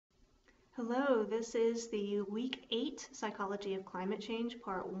Hello, this is the Week 8 Psychology of Climate Change,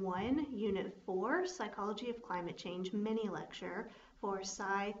 Part 1, Unit 4, Psychology of Climate Change mini lecture for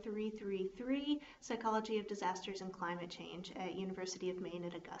Sci 333, Psychology of Disasters and Climate Change at University of Maine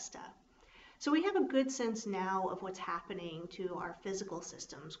at Augusta. So we have a good sense now of what's happening to our physical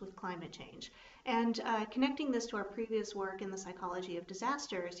systems with climate change. And connecting this to our previous work in the psychology of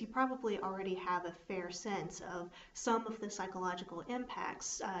disasters, you probably already have a fair sense of some of the psychological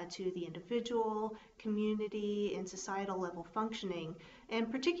impacts to the individual, community, and societal level functioning,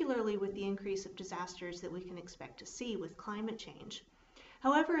 and particularly with the increase of disasters that we can expect to see with climate change.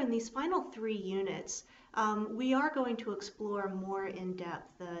 However, in these final 3 units, we are going to explore more in depth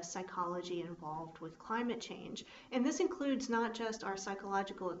the psychology involved with climate change. And this includes not just our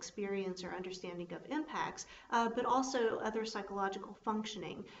psychological experience or understanding of impacts, but also other psychological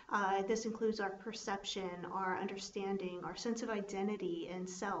functioning. This includes our perception, our understanding, our sense of identity and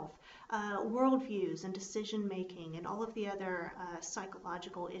self, worldviews and decision making, and all of the other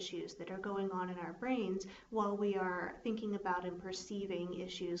psychological issues that are going on in our brains while we are thinking about and perceiving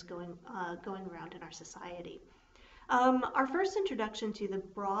issues going around in our society. Our first introduction to the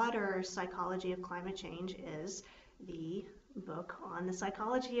broader psychology of climate change is the book on the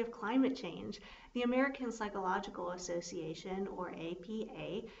psychology of climate change. The American Psychological Association, or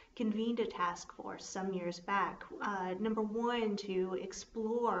APA, convened a task force some years back. Number one, to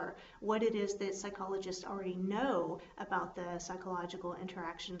explore what it is that psychologists already know about the psychological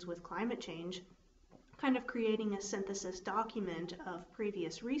interactions with climate change, kind of creating a synthesis document of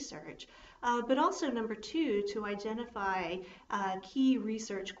previous research, but also number two, to identify key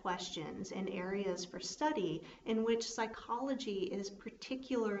research questions and areas for study in which psychology is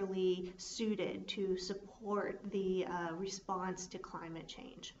particularly suited to support the response to climate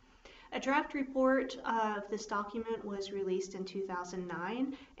change. A draft report of this document was released in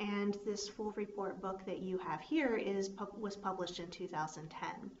 2009, and this full report book that you have here was published in 2010.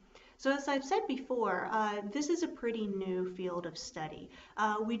 So as I've said before, this is a pretty new field of study.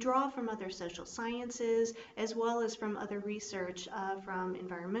 We draw from other social sciences as well as from other research from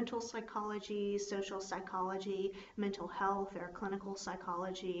environmental psychology, social psychology, mental health, or clinical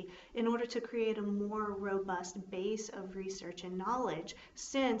psychology in order to create a more robust base of research and knowledge,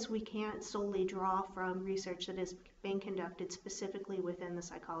 since we can't solely draw from research that is being conducted specifically within the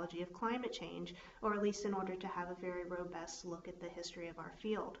psychology of climate change, or at least in order to have a very robust look at the history of our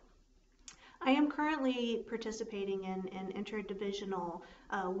field. I am currently participating in an interdivisional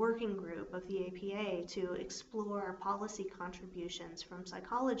working group of the APA to explore policy contributions from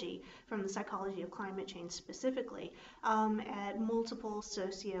psychology, from the psychology of climate change specifically, at multiple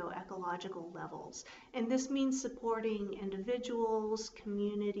socio-ecological levels. And this means supporting individuals,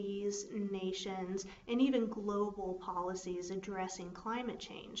 communities, nations, and even global policies addressing climate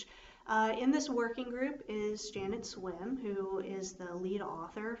change. In this working group is Janet Swim, who is the lead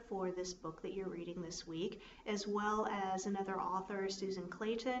author for this book that you're reading this week, as well as another author, Susan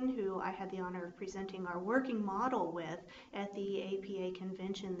Clayton, who I had the honor of presenting our working model with at the APA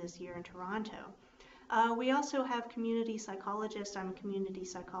convention this year in Toronto. We also have community psychologists. I'm a community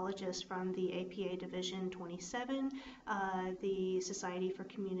psychologist from the APA Division 27, the Society for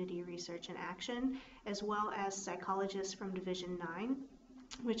Community Research and Action, as well as psychologists from Division 9,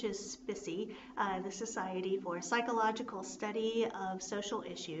 which is SPICY, the Society for Psychological Study of Social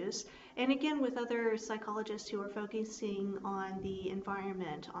Issues, and again with other psychologists who are focusing on the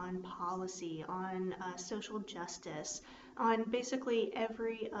environment, on policy, on social justice, on basically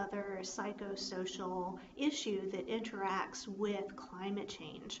every other psychosocial issue that interacts with climate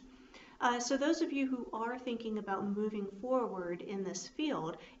change. So those of you who are thinking about moving forward in this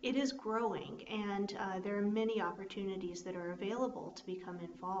field, it is growing, and there are many opportunities that are available to become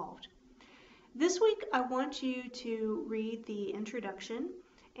involved. This week I want you to read the introduction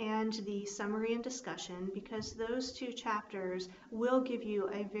and the summary and discussion, because those two chapters will give you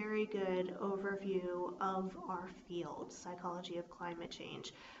a very good overview of our field, psychology of climate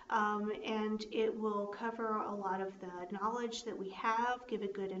change. And it will cover a lot of the knowledge that we have, give a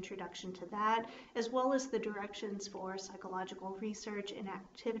good introduction to that, as well as the directions for psychological research and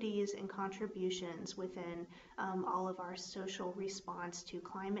activities and contributions within all of our social response to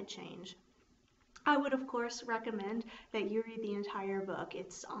climate change. I would, of course, recommend that you read the entire book.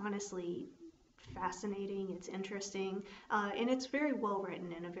 It's honestly fascinating, it's interesting, and it's very well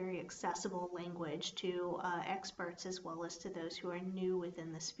written in a very accessible language to experts as well as to those who are new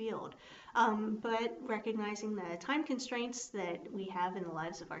within this field. But recognizing the time constraints that we have in the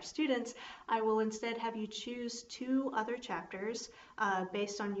lives of our students, I will instead have you choose 2 other chapters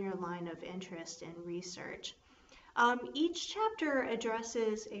based on your line of interest and research. Each chapter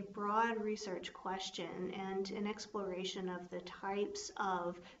addresses a broad research question and an exploration of the types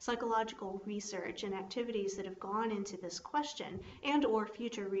of psychological research and activities that have gone into this question and or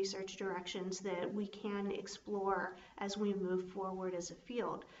future research directions that we can explore as we move forward as a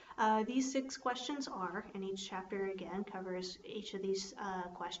field. These 6 questions are, and each chapter again covers each of these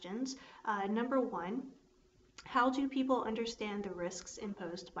questions. Number 1, how do people understand the risks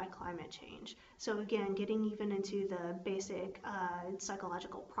imposed by climate change? So again, getting even into the basic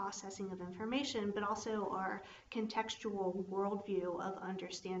psychological processing of information, but also our contextual worldview of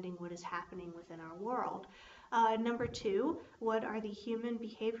understanding what is happening within our world. Number 2, what are the human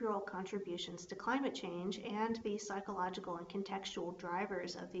behavioral contributions to climate change and the psychological and contextual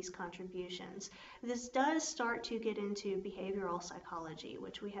drivers of these contributions? This does start to get into behavioral psychology,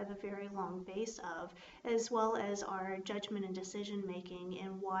 which we have a very long base of, as well as our judgment and decision making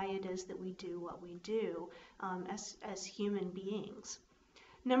and why it is that we do what we do as human beings.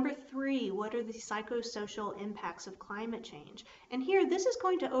 Number 3, what are the psychosocial impacts of climate change? And here, this is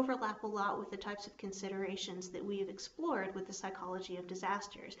going to overlap a lot with the types of considerations that we have explored with the psychology of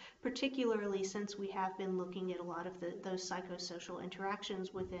disasters, particularly since we have been looking at a lot of those psychosocial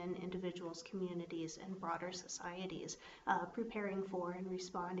interactions within individuals, communities, and broader societies, preparing for and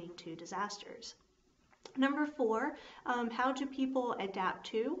responding to disasters. Number 4, how do people adapt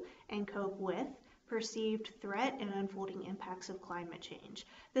to and cope with perceived threat and unfolding impacts of climate change?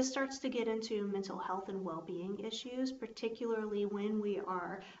 This starts to get into mental health and well-being issues, particularly when we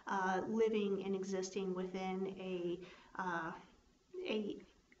are living and existing within the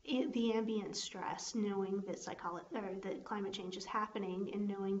ambient stress, knowing that that climate change is happening and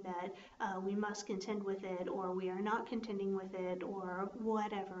knowing that we must contend with it, or we are not contending with it, or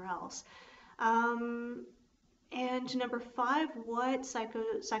whatever else. And number 5, what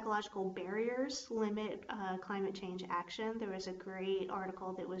psychological barriers limit climate change action? There was a great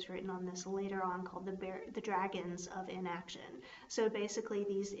article that was written on this later on called The Dragons of Inaction. So basically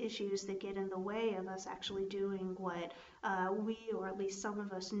these issues that get in the way of us actually doing what we, or at least some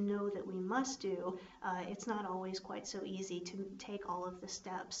of us, know that we must do. It's not always quite so easy to take all of the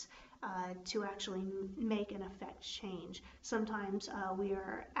steps to actually make and affect change. Sometimes we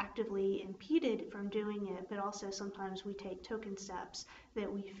are actively impeded from doing it, but also sometimes we take token steps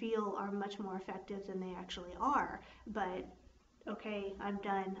that we feel are much more effective than they actually are. But okay, I've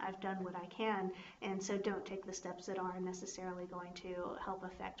done what I can, and so don't take the steps that aren't necessarily going to help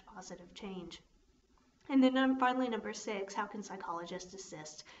affect positive change. And then finally, number 6, how can psychologists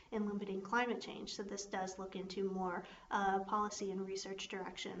assist in limiting climate change? So this does look into more policy and research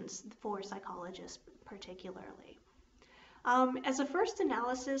directions for psychologists particularly. As a first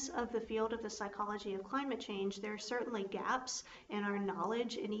analysis of the field of the psychology of climate change, there are certainly gaps in our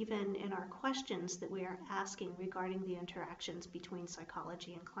knowledge and even in our questions that we are asking regarding the interactions between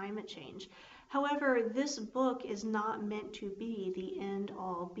psychology and climate change. However, this book is not meant to be the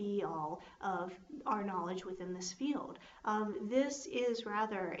end-all, be-all of our knowledge within this field. This is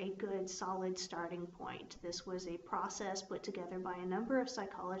rather a good, solid starting point. This was a process put together by a number of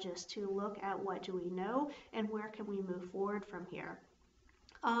psychologists to look at what do we know and where can we move forward from here.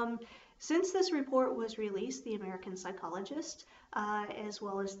 Since this report was released, the American Psychologist, as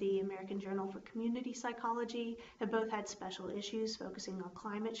well as the American Journal for Community Psychology, have both had special issues focusing on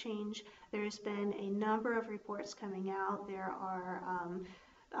climate change. There's been a number of reports coming out. There are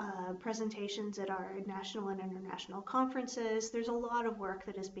presentations at our national and international conferences. There's a lot of work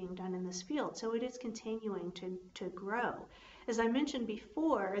that is being done in this field, so it is continuing to grow. As I mentioned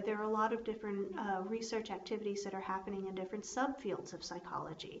before, there are a lot of different research activities that are happening in different subfields of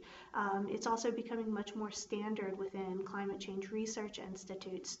psychology. It's also becoming much more standard within climate change research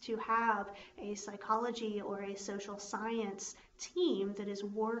institutes to have a psychology or a social science team that is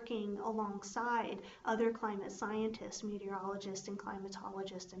working alongside other climate scientists, meteorologists and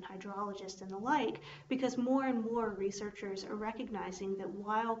climatologists and hydrologists and the like, because more and more researchers are recognizing that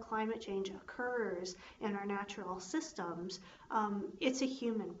while climate change occurs in our natural systems, it's a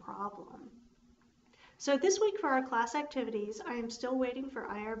human problem. So this week for our class activities, I am still waiting for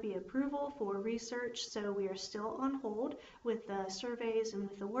IRB approval for research, so we are still on hold with the surveys and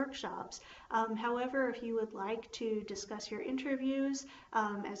with the workshops. However, if you would like to discuss your interviews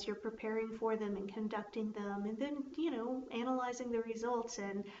as you're preparing for them and conducting them, and then, analyzing the results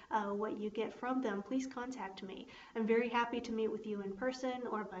and what you get from them, please contact me. I'm very happy to meet with you in person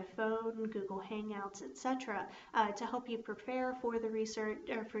or by phone, Google Hangouts, etc., to help you prepare for the research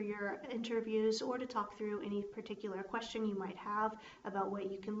or for your interviews, or to talk through any particular question you might have about what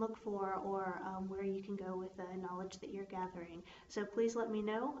you can look for or where you can go with the knowledge that you're gathering. So please let me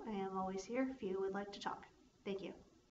know. I am always here if you would like to talk. Thank you.